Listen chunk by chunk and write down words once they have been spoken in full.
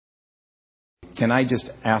can I just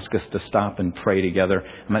ask us to stop and pray together?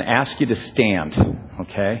 I'm going to ask you to stand,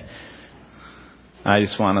 okay? I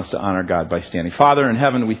just want us to honor God by standing. Father in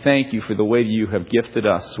heaven, we thank you for the way you have gifted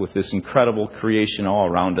us with this incredible creation all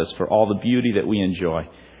around us, for all the beauty that we enjoy.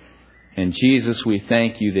 And Jesus, we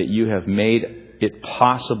thank you that you have made it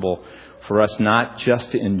possible for us not just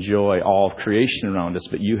to enjoy all of creation around us,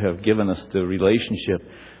 but you have given us the relationship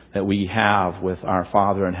that we have with our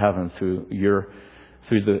Father in heaven through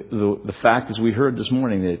the fact, as we heard this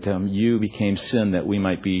morning, that you became sin that we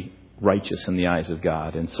might be righteous in the eyes of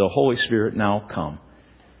God. And so, Holy Spirit, now come.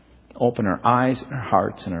 Open our eyes and our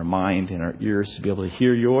hearts and our mind and our ears to be able to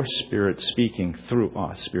hear your Spirit speaking through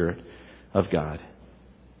us, Spirit of God.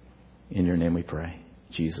 In your name we pray.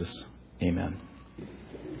 Jesus, amen.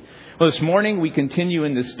 Well, this morning we continue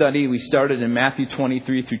in this study. We started in Matthew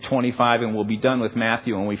 23 through 25, and we'll be done with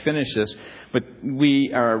Matthew when we finish this. But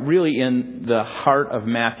we are really in the heart of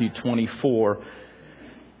Matthew 24.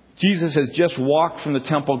 Jesus has just walked from the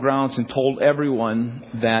temple grounds and told everyone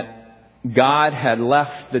that God had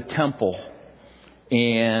left the temple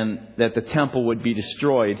and that the temple would be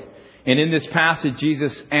destroyed. And in this passage,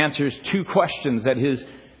 Jesus answers two questions that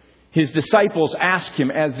his disciples ask him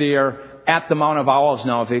as they are at the Mount of Olives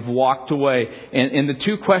now. They've walked away. And the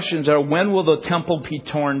two questions are, when will the temple be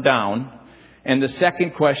torn down? And the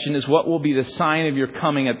second question is, what will be the sign of your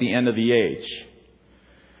coming at the end of the age?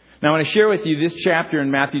 Now, I want to share with you this chapter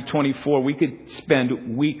in Matthew 24 we could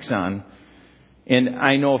spend weeks on, and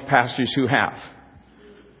I know of pastors who have.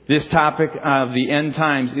 This topic of the end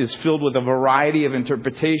times is filled with a variety of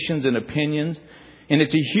interpretations and opinions, and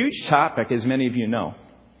it's a huge topic, as many of you know.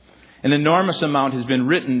 An enormous amount has been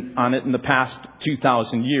written on it in the past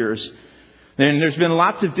 2,000 years, and there's been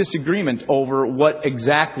lots of disagreement over what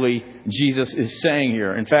exactly Jesus is saying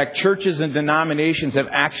here. In fact, churches and denominations have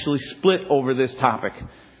actually split over this topic.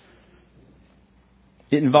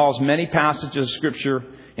 It involves many passages of Scripture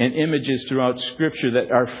and images throughout Scripture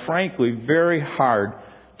that are frankly very hard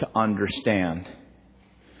to understand.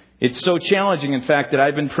 It's so challenging, in fact, that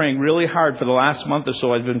I've been praying really hard for the last month or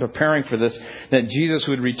so. I've been preparing for this, that Jesus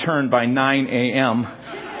would return by 9 a.m.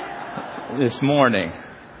 this morning,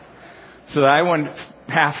 so that I wouldn't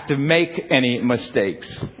have to make any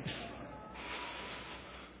mistakes.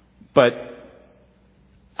 But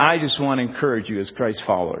I just want to encourage you as Christ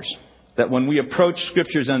followers that when we approach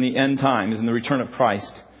Scriptures on the end times and the return of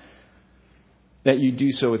Christ, that you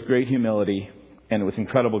do so with great humility and with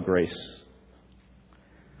incredible grace.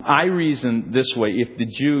 I reason this way: if the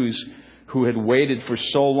Jews who had waited for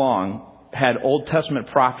so long had Old Testament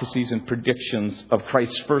prophecies and predictions of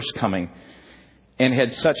Christ's first coming and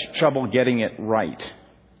had such trouble getting it right,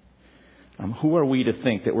 who are we to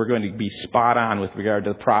think that we're going to be spot on with regard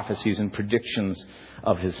to the prophecies and predictions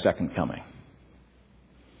of his second coming?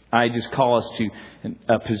 I just call us to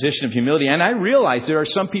a position of humility. And I realize there are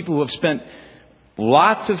some people who have spent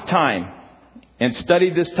lots of time and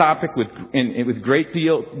studied this topic with great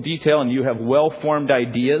detail, and you have well-formed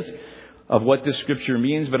ideas of what this Scripture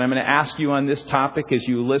means. But I'm going to ask you on this topic, as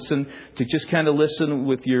you listen, to just kind of listen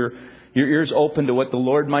with your ears open to what the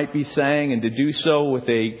Lord might be saying, and to do so with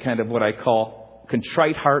a kind of what I call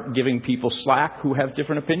contrite heart, giving people slack who have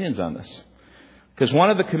different opinions on this. Because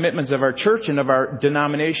one of the commitments of our church and of our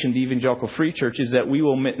denomination, the Evangelical Free Church, is that we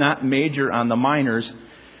will not major on the minors,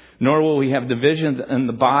 nor will we have divisions in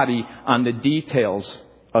the body on the details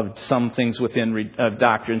of some things within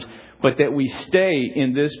doctrines, but that we stay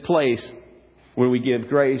in this place where we give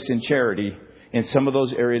grace and charity in some of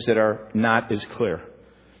those areas that are not as clear.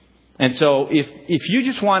 And so if you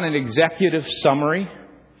just want an executive summary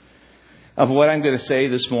of what I'm going to say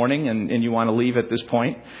this morning, and you want to leave at this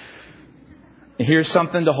point, here's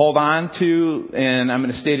something to hold on to, and I'm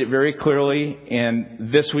going to state it very clearly.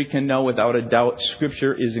 And this we can know without a doubt.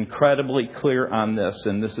 Scripture is incredibly clear on this,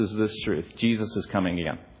 and this is this truth: Jesus is coming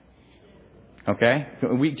again. Okay?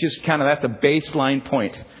 We just kind of, that's a baseline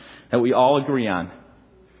point that we all agree on.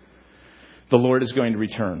 The Lord is going to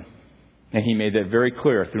return. And he made that very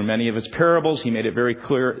clear through many of his parables. He made it very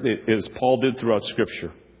clear, as Paul did throughout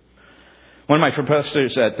Scripture. One of my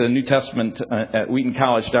professors at the New Testament at Wheaton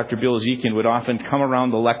College, Dr. Bill Ezekian, would often come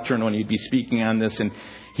around the lectern when he'd be speaking on this, and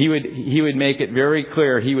he would make it very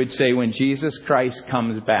clear. He would say, when Jesus Christ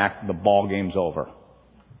comes back, the ball game's over.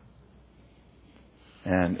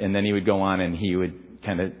 And then he would go on and he would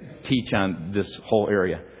kind of teach on this whole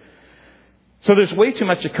area. So there's way too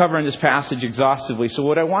much to cover in this passage exhaustively. So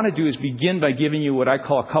what I want to do is begin by giving you what I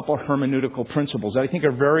call a couple hermeneutical principles that I think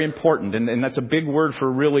are very important. And that's a big word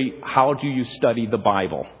for really how do you study the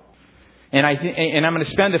Bible. And I'm going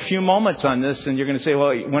to spend a few moments on this, and you're going to say, well,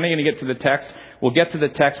 when are you going to get to the text? We'll get to the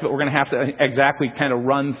text, but we're going to have to exactly kind of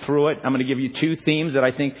run through it. I'm going to give you two themes that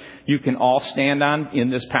I think you can all stand on in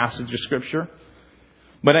this passage of Scripture.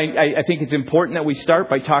 But I think it's important that we start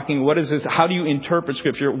by talking, what is this? How do you interpret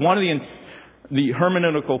Scripture? One of the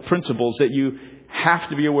hermeneutical principles that you have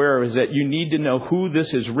to be aware of is that you need to know who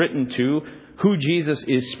this is written to, who Jesus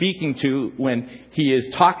is speaking to when he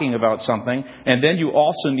is talking about something, and then you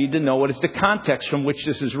also need to know what is the context from which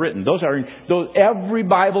this is written. Every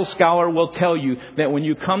Bible scholar will tell you that when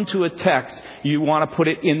you come to a text, you want to put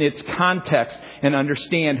it in its context and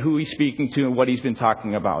understand who he's speaking to and what he's been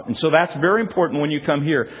talking about. And so that's very important when you come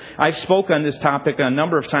here. I've spoken on this topic a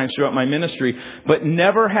number of times throughout my ministry, but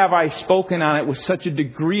never have I spoken on it with such a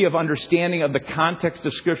degree of understanding of the context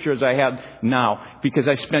of Scripture as I have now, because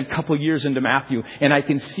I've spent a couple of years into Matthew, and I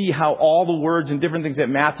can see how all the words and different things that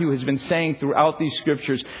Matthew has been saying throughout these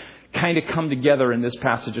Scriptures kind of come together in this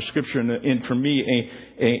passage of Scripture, and for me,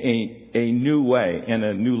 a new way and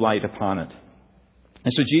a new light upon it.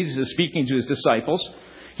 And so Jesus is speaking to his disciples.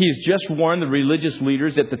 He has just warned the religious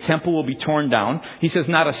leaders that the temple will be torn down. He says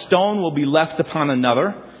not a stone will be left upon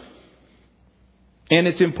another. And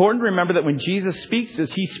it's important to remember that when Jesus speaks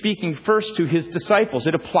this, he's speaking first to his disciples.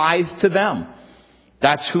 It applies to them.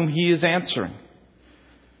 That's whom he is answering.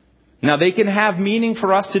 Now, they can have meaning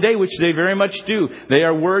for us today, which they very much do. They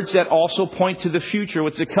are words that also point to the future,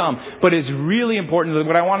 what's to come. But it's really important that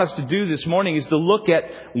what I want us to do this morning is to look at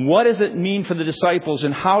what does it mean for the disciples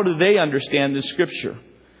and how do they understand this Scripture.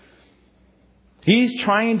 He's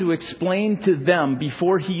trying to explain to them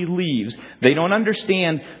before he leaves. They don't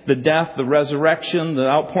understand the death, the resurrection, the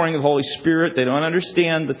outpouring of the Holy Spirit. They don't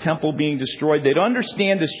understand the temple being destroyed. They don't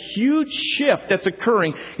understand this huge shift that's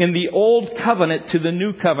occurring in the old covenant to the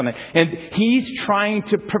new covenant. And he's trying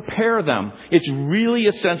to prepare them. It's really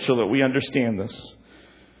essential that we understand this.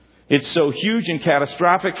 It's so huge and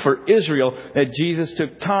catastrophic for Israel that Jesus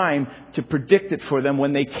took time to predict it for them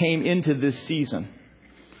when they came into this season.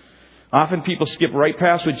 Often people skip right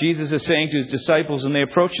past what Jesus is saying to his disciples, and they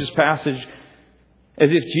approach this passage as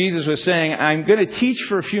if Jesus was saying, I'm going to teach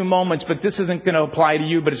for a few moments, but this isn't going to apply to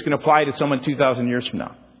you, but it's going to apply to someone 2,000 years from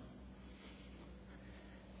now.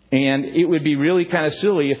 And it would be really kind of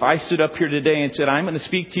silly if I stood up here today and said, I'm going to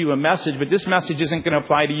speak to you a message, but this message isn't going to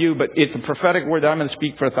apply to you, but it's a prophetic word that I'm going to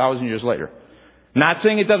speak for 1,000 years later. Not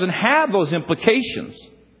saying it doesn't have those implications.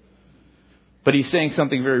 But he's saying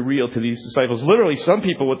something very real to these disciples. Literally, some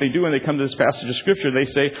people, what they do when they come to this passage of Scripture, they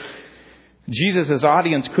say, Jesus'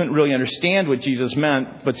 audience couldn't really understand what Jesus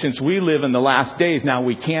meant, but since we live in the last days, now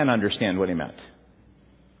we can understand what he meant.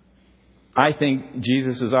 I think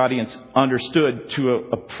Jesus' audience understood to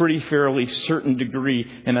a pretty fairly certain degree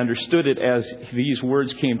and understood it as these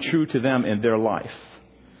words came true to them in their life.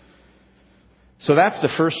 So that's the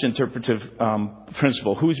first interpretive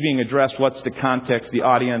principle. Who's being addressed? What's the context? The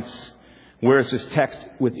audience? Where is this text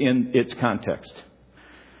within its context?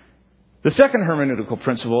 The second hermeneutical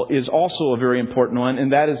principle is also a very important one,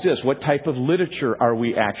 and that is this. What type of literature are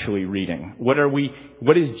we actually reading? What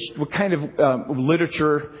kind of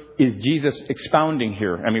literature is Jesus expounding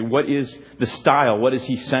here? I mean, what is the style? What is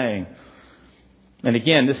he saying? And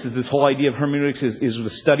again, this whole idea of hermeneutics is the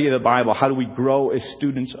study of the Bible. How do we grow as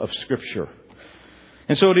students of Scripture?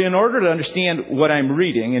 And so in order to understand what I'm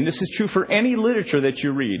reading, and this is true for any literature that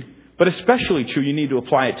you read, but especially true, you need to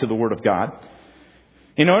apply it to the Word of God.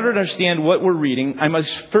 In order to understand what we're reading, I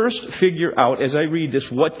must first figure out as I read this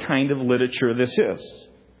what kind of literature this is.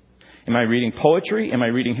 Am I reading poetry? Am I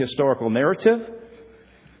reading historical narrative?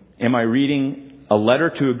 Am I reading a letter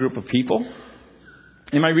to a group of people?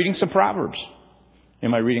 Am I reading some Proverbs?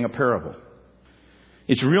 Am I reading a parable?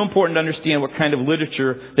 It's real important to understand what kind of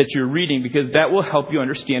literature that you're reading, because that will help you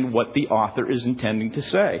understand what the author is intending to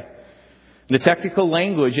say. The technical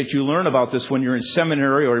language that you learn about this when you're in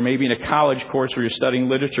seminary or maybe in a college course where you're studying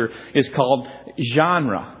literature is called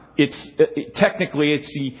genre.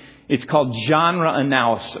 It's called genre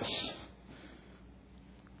analysis.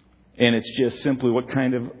 And it's just simply what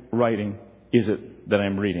kind of writing is it that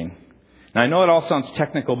I'm reading. Now, I know it all sounds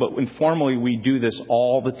technical, but informally we do this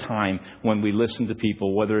all the time when we listen to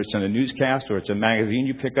people, whether it's in a newscast or it's a magazine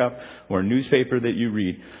you pick up or a newspaper that you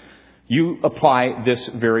read. You apply this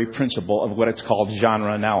very principle of what it's called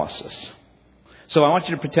genre analysis. So I want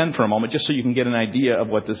you to pretend for a moment, just so you can get an idea of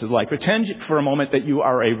what this is like. Pretend for a moment that you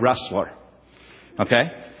are a wrestler.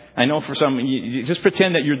 Okay? I know for some, you just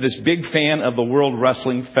pretend that you're this big fan of the World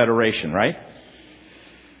Wrestling Federation, right?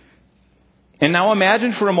 And now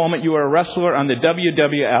imagine for a moment you are a wrestler on the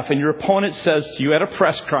WWF and your opponent says to you at a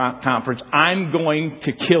press conference, I'm going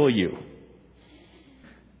to kill you.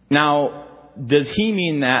 Now, does he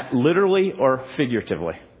mean that literally or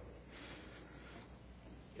figuratively?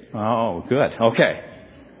 Oh, good. Okay.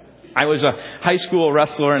 I was a high school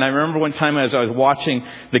wrestler, and I remember one time as I was watching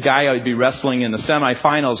the guy I would be wrestling in the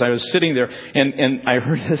semifinals, I was sitting there, and I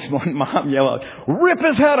heard this one mom yell out, "Rip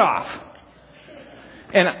his head off!"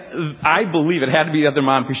 And I believe it had to be the other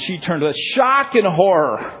mom, because she turned with shock and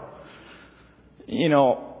horror.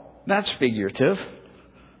 That's figurative.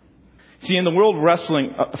 See, in the World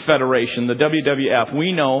Wrestling Federation, the WWF,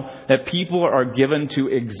 we know that people are given to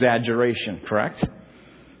exaggeration, correct?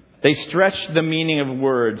 They stretch the meaning of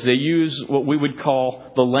words. They use what we would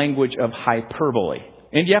call the language of hyperbole.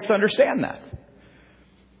 And you have to understand that.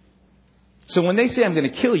 So when they say, "I'm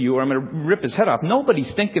going to kill you," or "I'm going to rip his head off,"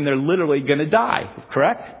 nobody's thinking they're literally going to die,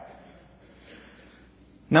 correct?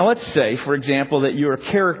 Now let's say, for example, that you're a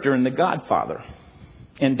character in The Godfather.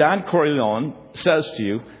 And Don Corleone says to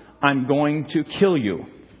you, "I'm going to kill you."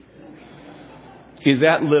 Is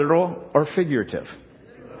that literal or figurative?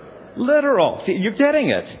 Literal. See, you're getting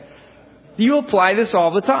it. You apply this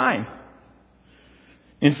all the time.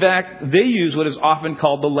 In fact, they use what is often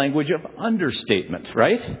called the language of understatement,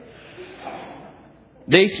 right?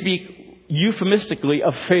 They speak euphemistically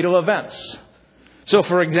of fatal events. So,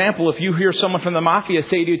 for example, if you hear someone from the mafia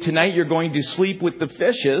say to you, "Tonight you're going to sleep with the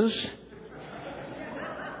fishes,"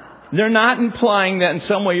 they're not implying that in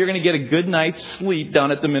some way you're going to get a good night's sleep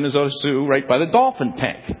down at the Minnesota Zoo right by the dolphin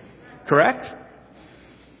tank. Correct?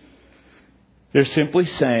 They're simply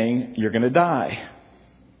saying you're going to die.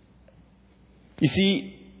 You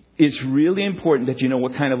see, it's really important that you know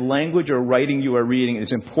what kind of language or writing you are reading.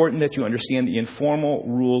 It's important that you understand the informal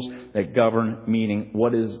rules that govern meaning.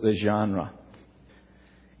 What is the genre?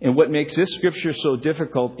 And what makes this scripture so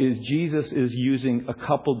difficult is Jesus is using a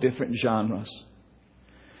couple different genres.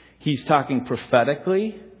 He's talking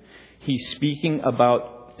prophetically. He's speaking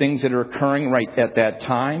about things that are occurring right at that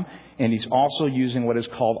time. And he's also using what is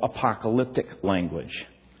called apocalyptic language.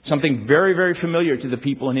 Something very, very familiar to the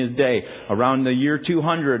people in his day. Around the year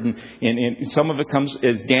 200, and some of it comes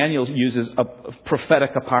as Daniel uses a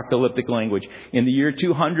prophetic apocalyptic language. In the year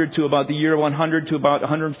 200 to about the year 100 to about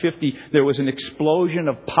 150, there was an explosion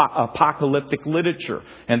of apocalyptic literature.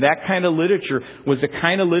 And that kind of literature was the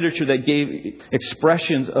kind of literature that gave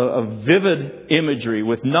expressions of vivid imagery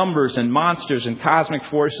with numbers and monsters and cosmic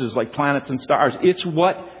forces like planets and stars. It's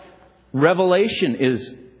what Revelation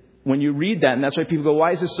is when you read that. And that's why people go,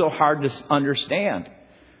 "Why is this so hard to understand?"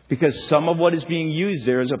 Because some of what is being used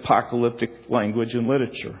there is apocalyptic language and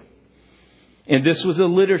literature. And this was a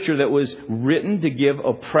literature that was written to give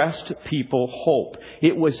oppressed people hope.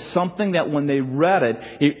 It was something that when they read it,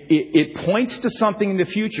 it points to something in the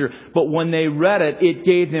future. But when they read it, it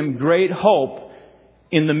gave them great hope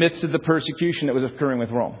in the midst of the persecution that was occurring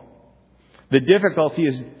with Rome. The difficulty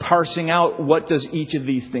is parsing out what does each of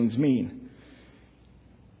these things mean.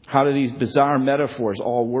 How do these bizarre metaphors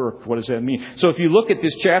all work? What does that mean? So if you look at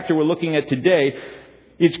this chapter we're looking at today,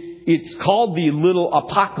 it's called the little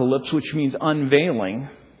apocalypse, which means unveiling.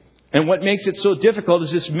 And what makes it so difficult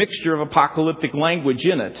is this mixture of apocalyptic language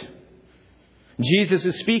in it. Jesus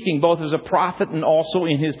is speaking both as a prophet and also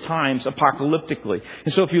in his times apocalyptically.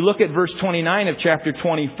 And so if you look at verse 29 of chapter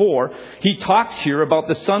 24, he talks here about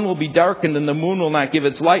the sun will be darkened and the moon will not give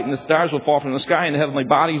its light and the stars will fall from the sky and the heavenly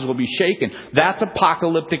bodies will be shaken. That's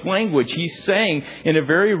apocalyptic language. He's saying in a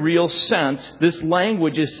very real sense, this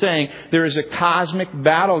language is saying there is a cosmic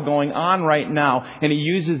battle going on right now. And he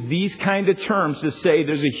uses these kind of terms to say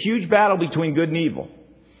there's a huge battle between good and evil.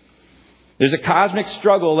 There's a cosmic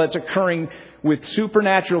struggle that's occurring with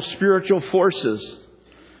supernatural spiritual forces.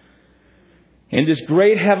 And this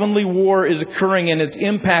great heavenly war is occurring, and its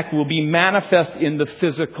impact will be manifest in the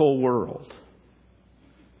physical world.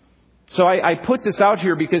 So I put this out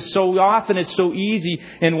here because so often it's so easy,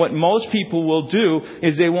 and what most people will do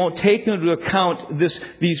is they won't take into account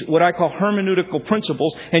these what I call hermeneutical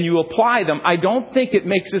principles, and you apply them. I don't think it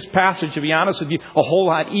makes this passage, to be honest with you, a whole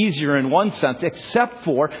lot easier in one sense, except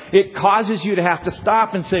for it causes you to have to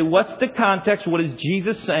stop and say, what's the context? What is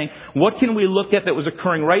Jesus saying? What can we look at that was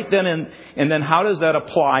occurring right then, and then how does that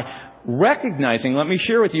apply? Recognizing, let me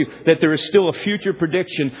share with you, that there is still a future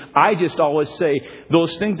prediction. I just always say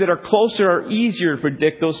those things that are closer are easier to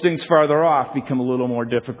predict. Those things farther off become a little more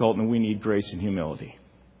difficult, and we need grace and humility.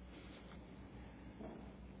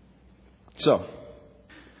 So,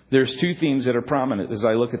 there's two themes that are prominent as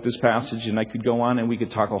I look at this passage, and I could go on and we could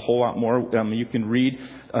talk a whole lot more. You can read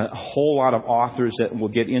a whole lot of authors that will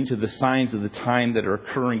get into the signs of the time that are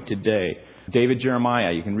occurring today. David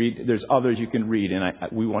Jeremiah, you can read. There's others you can read, and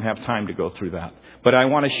we won't have time to go through that. But I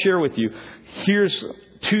want to share with you, here's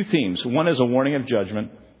two themes. One is a warning of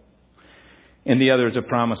judgment, and the other is a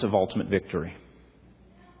promise of ultimate victory.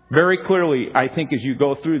 Very clearly, I think as you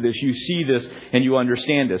go through this, you see this and you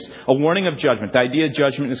understand this. A warning of judgment. The idea of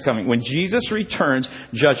judgment is coming. When Jesus returns,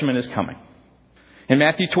 judgment is coming. In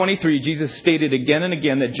Matthew 23, Jesus stated again and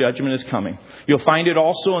again that judgment is coming. You'll find it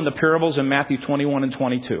also in the parables in Matthew 21 and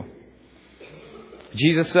 22.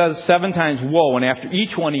 Jesus says 7 times, woe, and after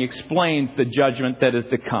each one he explains the judgment that is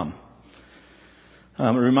to come. It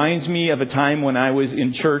reminds me of a time when I was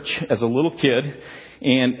in church as a little kid,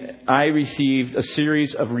 and I received a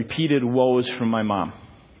series of repeated woes from my mom.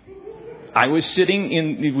 I was sitting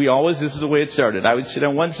this is the way it started. I would sit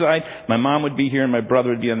on one side, my mom would be here, and my brother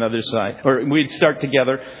would be on the other side. Or we'd start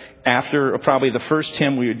together. After probably the first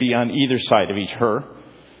hymn, we would be on either side of each, her.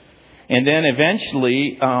 And then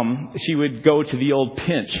eventually, she would go to the old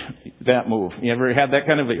pinch, that move. You ever had that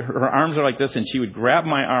kind of, her arms are like this, and she would grab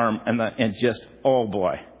my arm and just, oh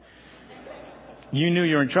boy. You knew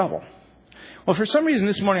you were in trouble. Well, for some reason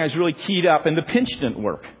this morning I was really keyed up and the pinch didn't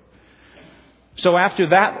work. So after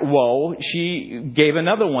that woe, she gave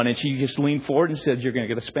another one and she just leaned forward and said, you're going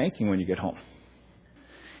to get a spanking when you get home.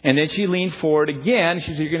 And then she leaned forward again.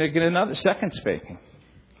 She said, you're going to get another second spanking.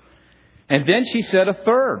 And then she said a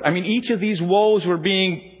third. I mean, each of these woes were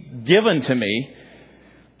being given to me.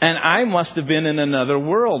 And I must have been in another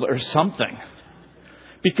world or something.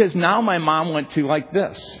 Because now my mom went to like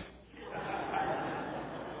this.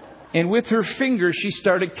 And with her finger, she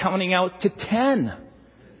started counting out to 10.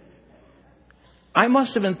 I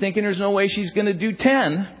must have been thinking there's no way she's going to do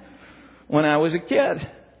 10 when I was a kid.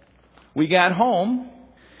 We got home,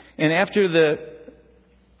 and after the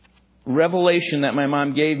revelation that my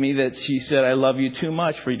mom gave me that she said, I love you too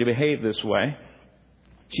much for you to behave this way,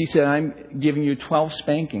 she said, I'm giving you 12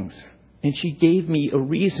 spankings. And she gave me a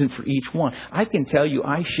reason for each one. I can tell you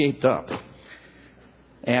I shaped up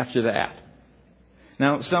after that.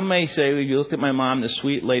 Now, some may say, if you look at my mom, the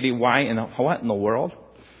sweet lady, what in the world?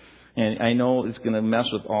 And I know it's going to mess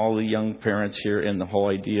with all the young parents here and the whole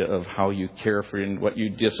idea of how you care for and what you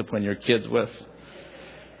discipline your kids with.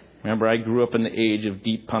 Remember, I grew up in the age of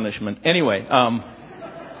deep punishment. Anyway,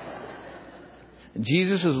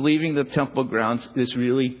 Jesus is leaving the temple grounds. This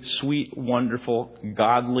really sweet, wonderful,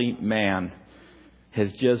 godly man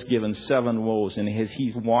has just given 7 woes. And as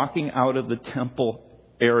he's walking out of the temple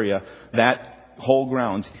area, that whole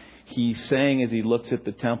grounds, he's saying as he looks at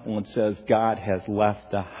the temple and says, God has left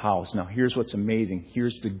the house. Now, here's what's amazing.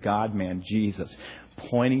 Here's the God-man, Jesus,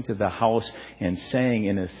 pointing to the house and saying,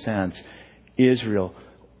 in a sense, Israel,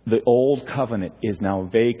 the old covenant is now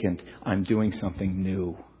vacant. I'm doing something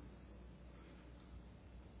new.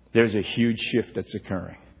 There's a huge shift that's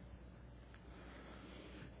occurring.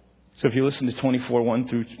 So if you listen to 24, 1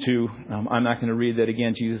 through 2, I'm not going to read that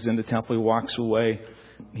again. Jesus in the temple, he walks away.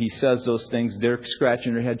 He says those things. They're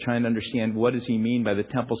scratching their head trying to understand what does he mean by the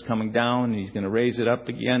temple's coming down and he's going to raise it up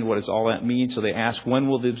again. What does all that mean? So they ask, when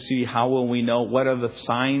will they see? How will we know? What are the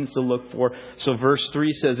signs to look for? So verse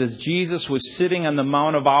 3 says, as Jesus was sitting on the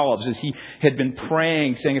Mount of Olives, as he had been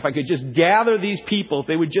praying, saying, if I could just gather these people, if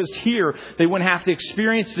they would just hear, they wouldn't have to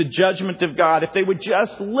experience the judgment of God. If they would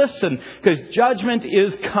just listen, because judgment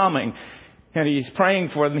is coming. And he's praying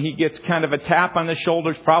for them. He gets kind of a tap on the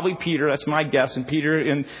shoulders, probably Peter, that's my guess. And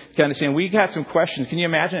Peter kind of saying, we got some questions. Can you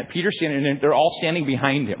imagine it? Peter standing there, they're all standing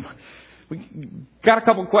behind him. We got a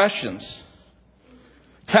couple questions.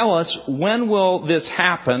 Tell us, when will this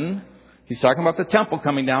happen? He's talking about the temple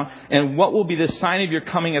coming down. And what will be the sign of your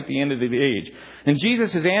coming at the end of the age? And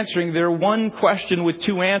Jesus is answering their one question with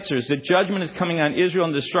 2 answers. The judgment is coming on Israel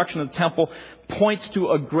and the destruction of the temple points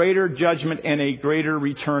to a greater judgment and a greater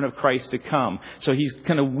return of Christ to come. So he's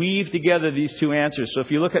kind of weaved together these 2 answers. So if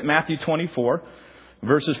you look at Matthew 24,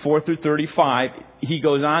 verses 4 through 35, he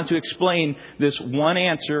goes on to explain this one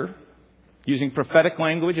answer using prophetic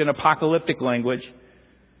language and apocalyptic language.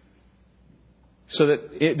 So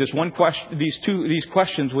that these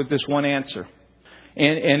questions with this one answer.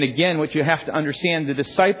 And again, what you have to understand, the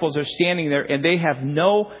disciples are standing there and they have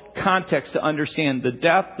no context to understand the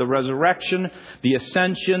death, the resurrection, the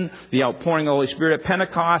ascension, the outpouring of the Holy Spirit at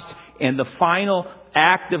Pentecost, and the final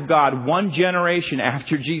act of God 1 generation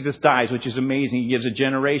after Jesus dies, which is amazing. He gives a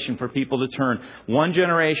generation for people to turn. 1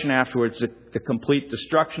 generation afterwards, the complete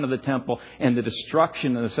destruction of the temple and the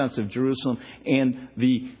destruction, in the sense, of Jerusalem and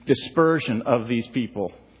the dispersion of these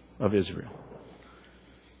people of Israel.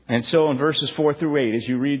 And so in verses 4 through 8, as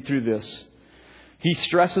you read through this, he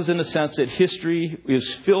stresses in a sense that history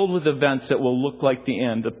is filled with events that will look like the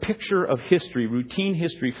end. A picture of history, routine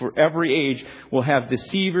history for every age, will have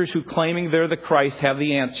deceivers who, claiming they're the Christ, have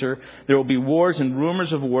the answer. There will be wars and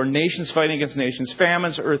rumors of war, nations fighting against nations,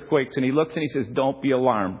 famines, earthquakes. And he looks and he says, don't be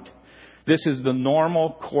alarmed. This is the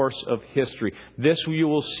normal course of history. This you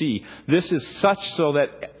will see. This is such so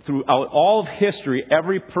that throughout all of history,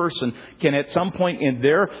 every person can at some point in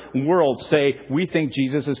their world say, we think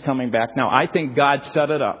Jesus is coming back now. I think God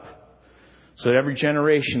set it up so that every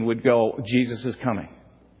generation would go, Jesus is coming.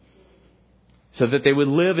 So that they would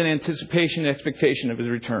live in anticipation and expectation of His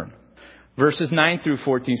return. Verses 9 through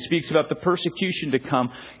 14 speaks about the persecution to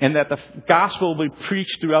come and that the gospel will be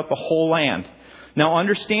preached throughout the whole land. Now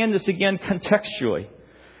understand this again contextually.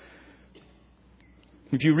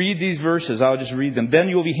 If you read these verses, I'll just read them. Then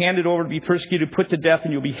you will be handed over to be persecuted, put to death,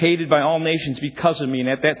 and you'll be hated by all nations because of me. And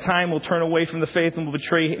at that time will turn away from the faith and will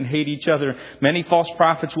betray and hate each other. Many false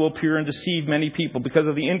prophets will appear and deceive many people. Because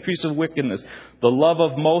of the increase of wickedness, the love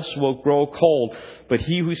of most will grow cold. But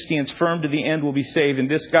he who stands firm to the end will be saved.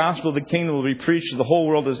 And this gospel of the kingdom will be preached to the whole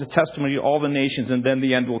world as a testimony to all the nations, and then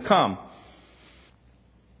the end will come.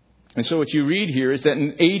 And so what you read here is that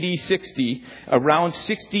in AD 60, around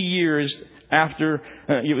 60 years after,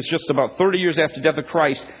 it was just about 30 years after the death of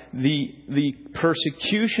Christ, the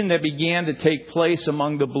persecution that began to take place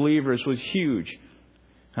among the believers was huge.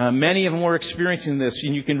 Many of them were experiencing this.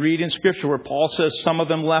 And you can read in Scripture where Paul says some of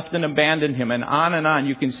them left and abandoned him. And on.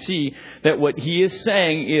 You can see that what he is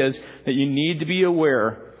saying is that you need to be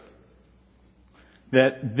aware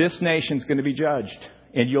that this nation's going to be judged.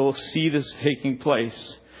 And you'll see this taking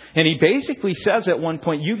place. And he basically says at one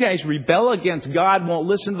point, you guys rebel against God, won't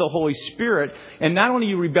listen to the Holy Spirit. And not only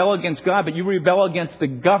you rebel against God, but you rebel against the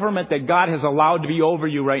government that God has allowed to be over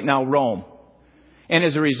you right now, Rome. And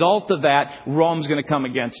as a result of that, Rome's going to come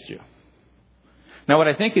against you. Now, what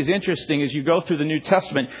I think is interesting is you go through the New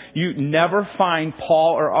Testament, you never find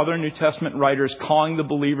Paul or other New Testament writers calling the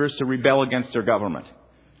believers to rebel against their government.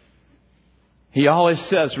 He always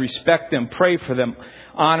says, respect them, pray for them,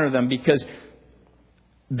 honor them, because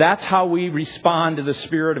that's how we respond to the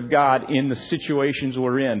Spirit of God in the situations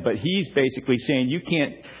we're in. But he's basically saying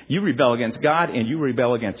you rebel against God and you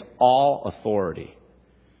rebel against all authority.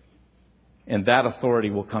 And that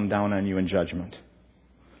authority will come down on you in judgment.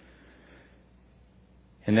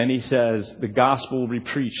 And then he says the gospel will be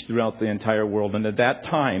preached throughout the entire world. And at that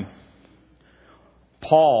time,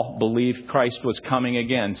 Paul believed Christ was coming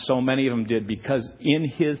again. So many of them did, because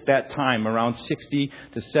in that time, around 60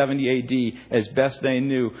 to 70 AD, as best they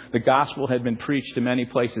knew, the gospel had been preached to many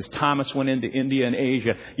places. Thomas went into India and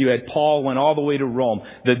Asia. You had Paul went all the way to Rome.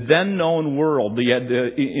 The then known world,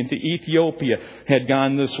 into Ethiopia, had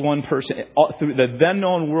gone this one person. Through the then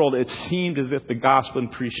known world, it seemed as if the gospel had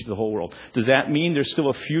been preached to the whole world. Does that mean there's still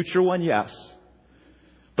a future one? Yes.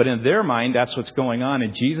 But in their mind, that's what's going on.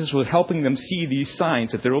 And Jesus was helping them see these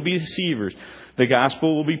signs, that there will be deceivers. The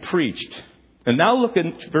gospel will be preached. And now look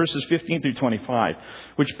at verses 15 through 25,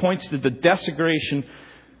 which points to the desecration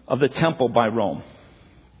of the temple by Rome.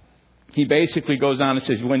 He basically goes on and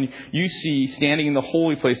says, when you see standing in the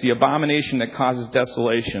holy place the abomination that causes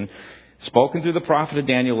desolation, spoken through the prophet of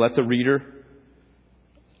Daniel, let the reader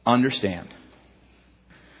understand.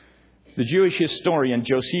 The Jewish historian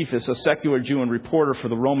Josephus, a secular Jew and reporter for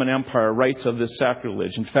the Roman Empire, writes of this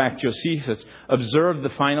sacrilege. In fact, Josephus observed the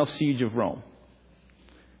final siege of Rome.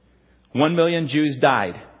 1 million Jews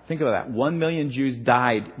died. Think of that. 1 million Jews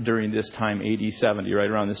died during this time, AD 70, right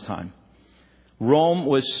around this time. Rome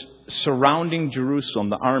was surrounding Jerusalem,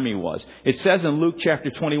 the army was. It says in Luke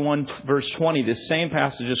chapter 21, verse 20, this same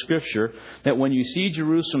passage of Scripture, that when you see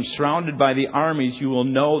Jerusalem surrounded by the armies, you will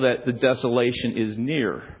know that the desolation is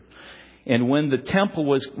near. And when the temple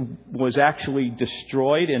was actually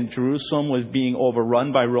destroyed and Jerusalem was being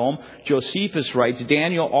overrun by Rome, Josephus writes,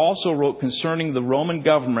 Daniel also wrote concerning the Roman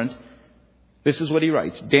government. This is what he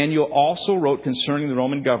writes. Daniel also wrote concerning the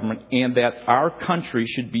Roman government, and that our country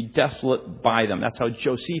should be desolate by them. That's how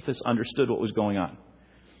Josephus understood what was going on.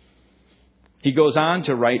 He goes on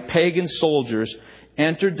to write, pagan soldiers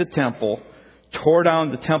entered the temple, tore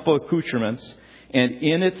down the temple accoutrements, and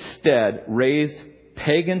in its stead raised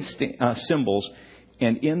pagan symbols,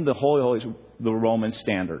 and in the Holy Holies, the Roman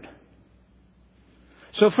standard.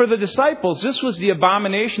 So for the disciples, this was the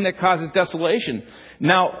abomination that causes desolation.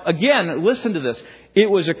 Now, again, listen to this. It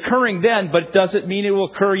was occurring then, but does it mean it will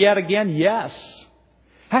occur yet again? Yes.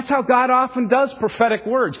 That's how God often does prophetic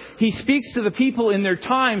words. He speaks to the people in their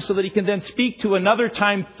time so that He can then speak to another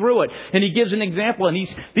time through it. And He gives an example, and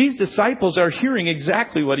these disciples are hearing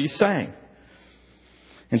exactly what He's saying.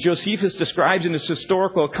 And Josephus describes in his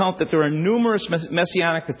historical account that there are numerous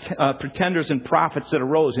messianic pretenders and prophets that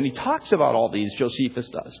arose. And he talks about all these, Josephus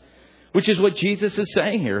does. Which is what Jesus is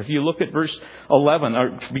saying here. If you look at verse 11,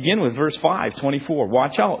 or begin with verse 5, 24.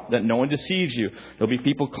 Watch out that no one deceives you. There'll be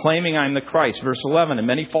people claiming I'm the Christ. Verse 11, and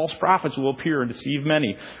many false prophets will appear and deceive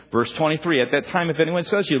many. Verse 23, at that time if anyone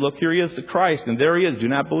says to you, look, here he is the Christ, and there he is, do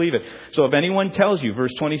not believe it. So if anyone tells you,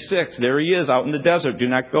 verse 26, there he is out in the desert, do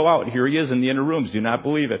not go out. Here he is in the inner rooms, do not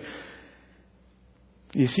believe it.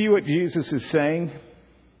 You see what Jesus is saying?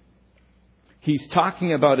 He's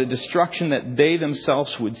talking about a destruction that they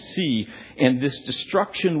themselves would see. And this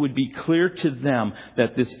destruction would be clear to them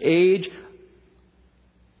that this age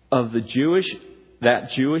of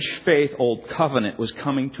that Jewish faith, Old Covenant, was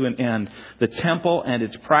coming to an end. The temple and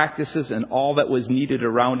its practices and all that was needed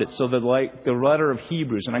around it. So the letter of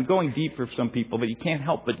Hebrews, and I'm going deep for some people, but you can't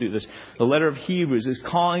help but do this. The letter of Hebrews is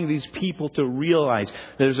calling these people to realize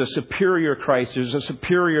there's a superior Christ, there's a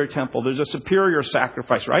superior temple, there's a superior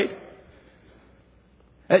sacrifice, right?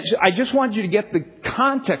 I just want you to get the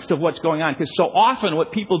context of what's going on, because so often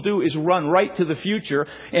what people do is run right to the future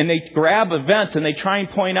and they grab events and they try and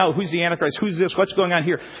point out who's the Antichrist, who's this, what's going on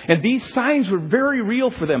here. And these signs were very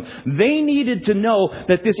real for them. They needed to know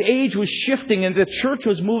that this age was shifting and the church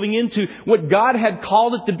was moving into what God had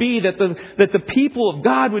called it to be, that the people of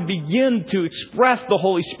God would begin to express the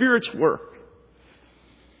Holy Spirit's work.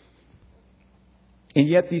 And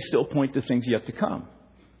yet these still point to things yet to come.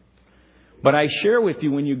 But I share with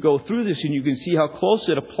you, when you go through this and you can see how close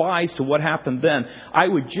it applies to what happened then, I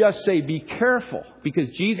would just say be careful, because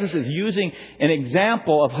Jesus is using an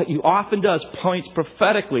example of what he often does, points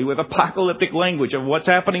prophetically with apocalyptic language of what's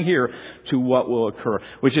happening here to what will occur.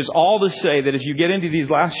 Which is all to say that as you get into these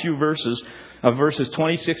last few verses, of verses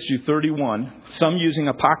 26 through 31, some using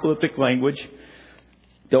apocalyptic language,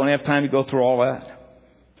 don't have time to go through all that.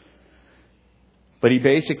 But he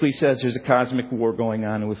basically says there's a cosmic war going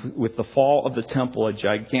on. With the fall of the temple, a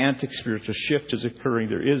gigantic spiritual shift is occurring.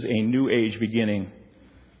 There is a new age beginning.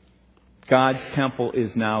 God's temple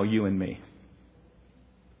is now you and me.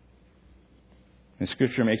 And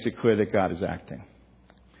Scripture makes it clear that God is acting.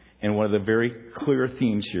 And one of the very clear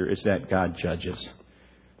themes here is that God judges.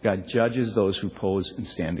 God judges those who oppose and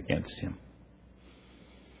stand against him.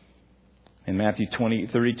 In Matthew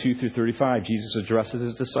 32 through 35, Jesus addresses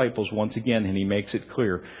his disciples once again, and he makes it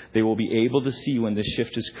clear. They will be able to see when this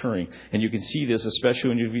shift is occurring. And you can see this, especially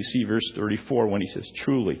when you see verse 34, when he says,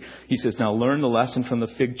 truly. He says, now learn the lesson from the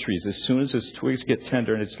fig trees. As soon as its twigs get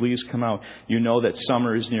tender and its leaves come out, you know that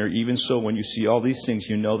summer is near. Even so, when you see all these things,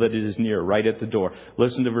 you know that it is near, right at the door.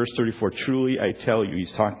 Listen to verse 34. Truly, I tell you,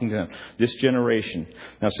 he's talking to them, this generation.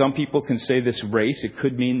 Now, some people can say this race. It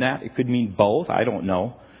could mean that. It could mean both. I don't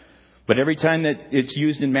know. But every time that it's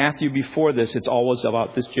used in Matthew before this, it's always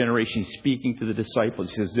about this generation speaking to the disciples.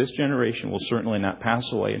 He says, this generation will certainly not pass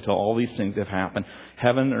away until all these things have happened.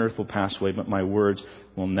 Heaven and earth will pass away, but my words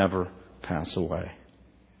will never pass away.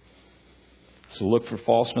 So look for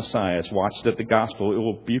false messiahs. Watch that the gospel, it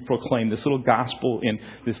will be proclaimed. This little gospel in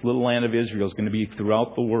this little land of Israel is going to be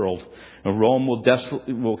throughout the world. And Rome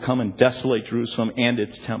will come and desolate Jerusalem and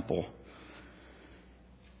its temple.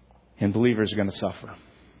 And believers are going to suffer.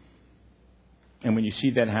 And when you see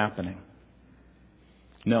that happening,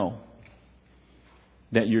 know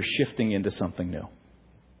that you're shifting into something new.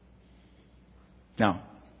 Now,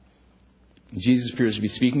 Jesus appears to be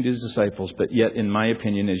speaking to his disciples, but yet, in my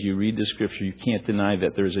opinion, as you read the Scripture, you can't deny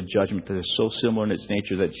that there is a judgment that is so similar in its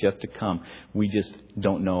nature that's yet to come. We just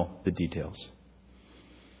don't know the details.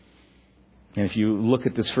 And if you look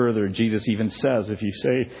at this further, Jesus even says,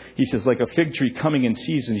 he says, like a fig tree coming in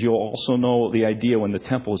seasons, you'll also know the idea when the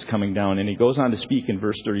temple is coming down. And he goes on to speak in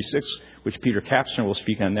verse 36, which Peter Kapsner will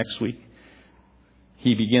speak on next week.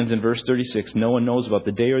 He begins in verse 36, no one knows about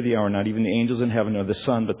the day or the hour, not even the angels in heaven or the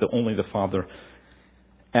Son, but only the Father.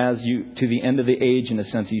 To the end of the age, in a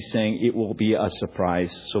sense, he's saying it will be a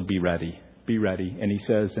surprise, so be ready. Be ready. And he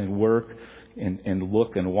says, and work and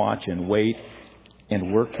look and watch and wait.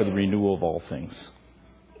 And work for the renewal of all things.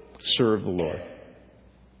 Serve the Lord.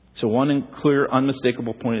 So one clear,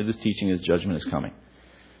 unmistakable point of this teaching is judgment is coming.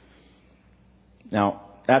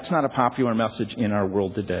 Now, that's not a popular message in our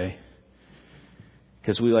world today.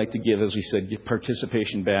 Because we like to give, as we said,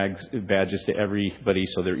 participation badges to everybody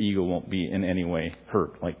so their ego won't be in any way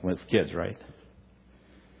hurt, like with kids, right?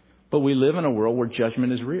 But we live in a world where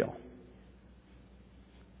judgment is real.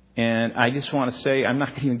 And I just want to say, I'm not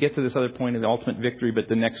going to even get to this other point of the ultimate victory, but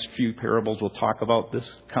the next few parables will talk about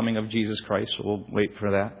this coming of Jesus Christ, so we'll wait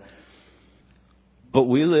for that. But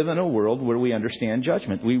we live in a world where we understand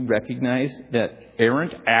judgment. We recognize that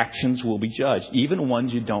errant actions will be judged, even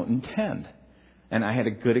ones you don't intend. And I had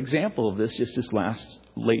a good example of this just this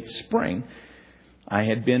late spring. I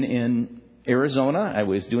had been in Arizona. I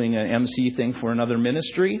was doing an MC thing for another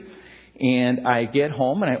ministry. And I get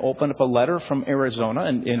home and I open up a letter from Arizona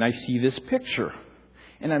and I see this picture.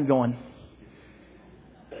 And I'm going,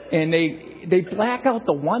 and they black out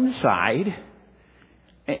the one side.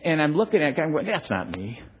 And I'm looking at it and going, that's not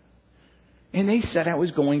me. And they said I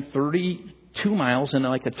was going 32 miles in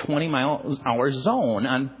like a 20-mile-an-hour zone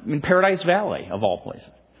in Paradise Valley, of all places.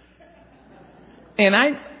 And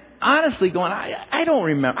I honestly going, I don't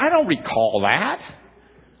remember. I don't recall that.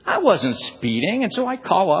 I wasn't speeding. And so I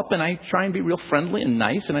call up and I try and be real friendly and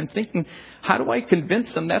nice. And I'm thinking, how do I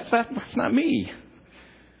convince them that's not me?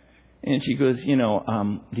 And she goes,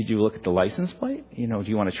 did you look at the license plate? Do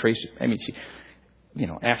you want to trace it? I mean, she,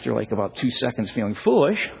 after like about 2 seconds feeling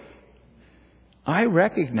foolish, I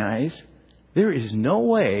recognize there is no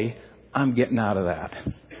way I'm getting out of that.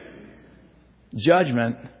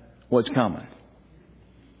 Judgment was coming.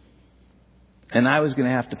 And I was going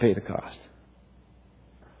to have to pay the cost.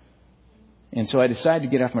 And so I decided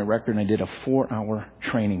to get off my record and I did a 4-hour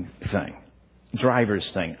training thing. Driver's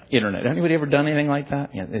thing. Internet. Anybody ever done anything like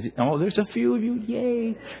that? Yeah, there's a few of you.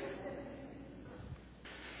 Yay.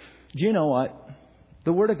 Do you know what?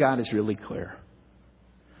 The Word of God is really clear.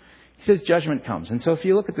 He says judgment comes. And so if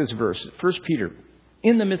you look at this verse, 1 Peter,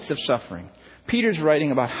 in the midst of suffering, Peter's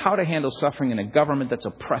writing about how to handle suffering in a government that's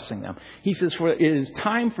oppressing them. He says, for it is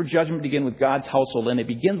time for judgment to begin with God's household, and it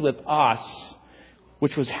begins with us,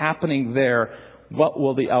 which was happening there. What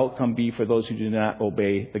will the outcome be for those who do not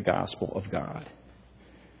obey the gospel of God?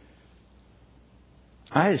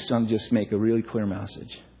 I just want to just make a really clear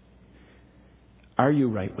message. Are you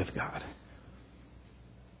right with God?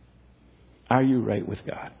 Are you right with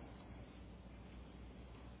God?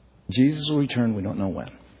 Jesus will return. We don't know when.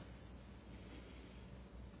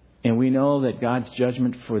 And we know that God's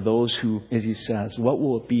judgment for those who, as he says, what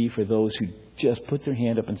will it be for those who just put their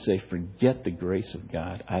hand up and say, forget the grace of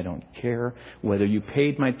God. I don't care whether you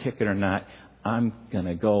paid my ticket or not. I'm going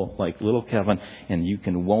to go like little Kevin and you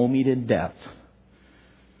can woe me to death.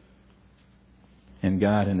 And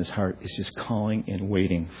God in his heart is just calling and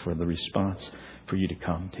waiting for the response for you to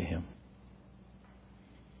come to him.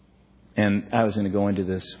 And I was going to go into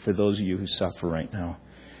this for those of you who suffer right now.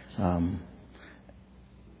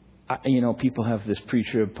 People have this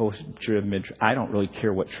pre-trib, post-trib, mid-trib. I don't really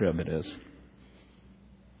care what trib it is.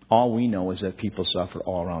 All we know is that people suffer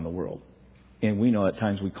all around the world. And we know at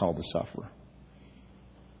times we call to suffer.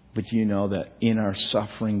 But you know that in our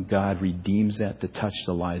suffering, God redeems that to touch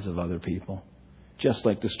the lives of other people. Just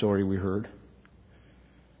like the story we heard.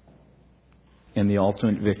 And the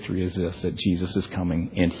ultimate victory is this, that Jesus is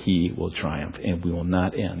coming and he will triumph. And we will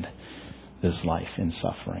not end this life in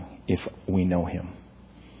suffering if we know him.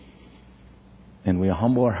 And we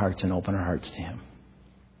humble our hearts and open our hearts to him.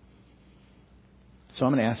 So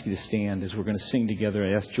I'm going to ask you to stand as we're going to sing together.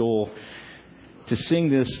 I asked Joel to sing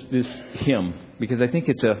this hymn because I think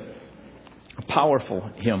it's a powerful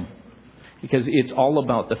hymn. Because it's all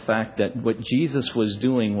about the fact that what Jesus was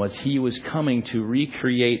doing was he was coming to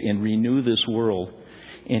recreate and renew this world.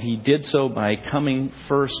 And he did so by coming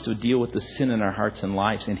first to deal with the sin in our hearts and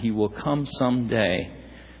lives. And he will come someday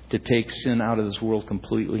to take sin out of this world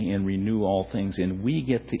completely and renew all things. And we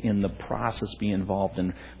get to, in the process, be involved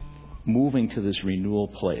in moving to this renewal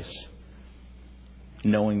place,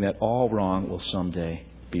 knowing that all wrong will someday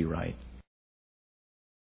be right.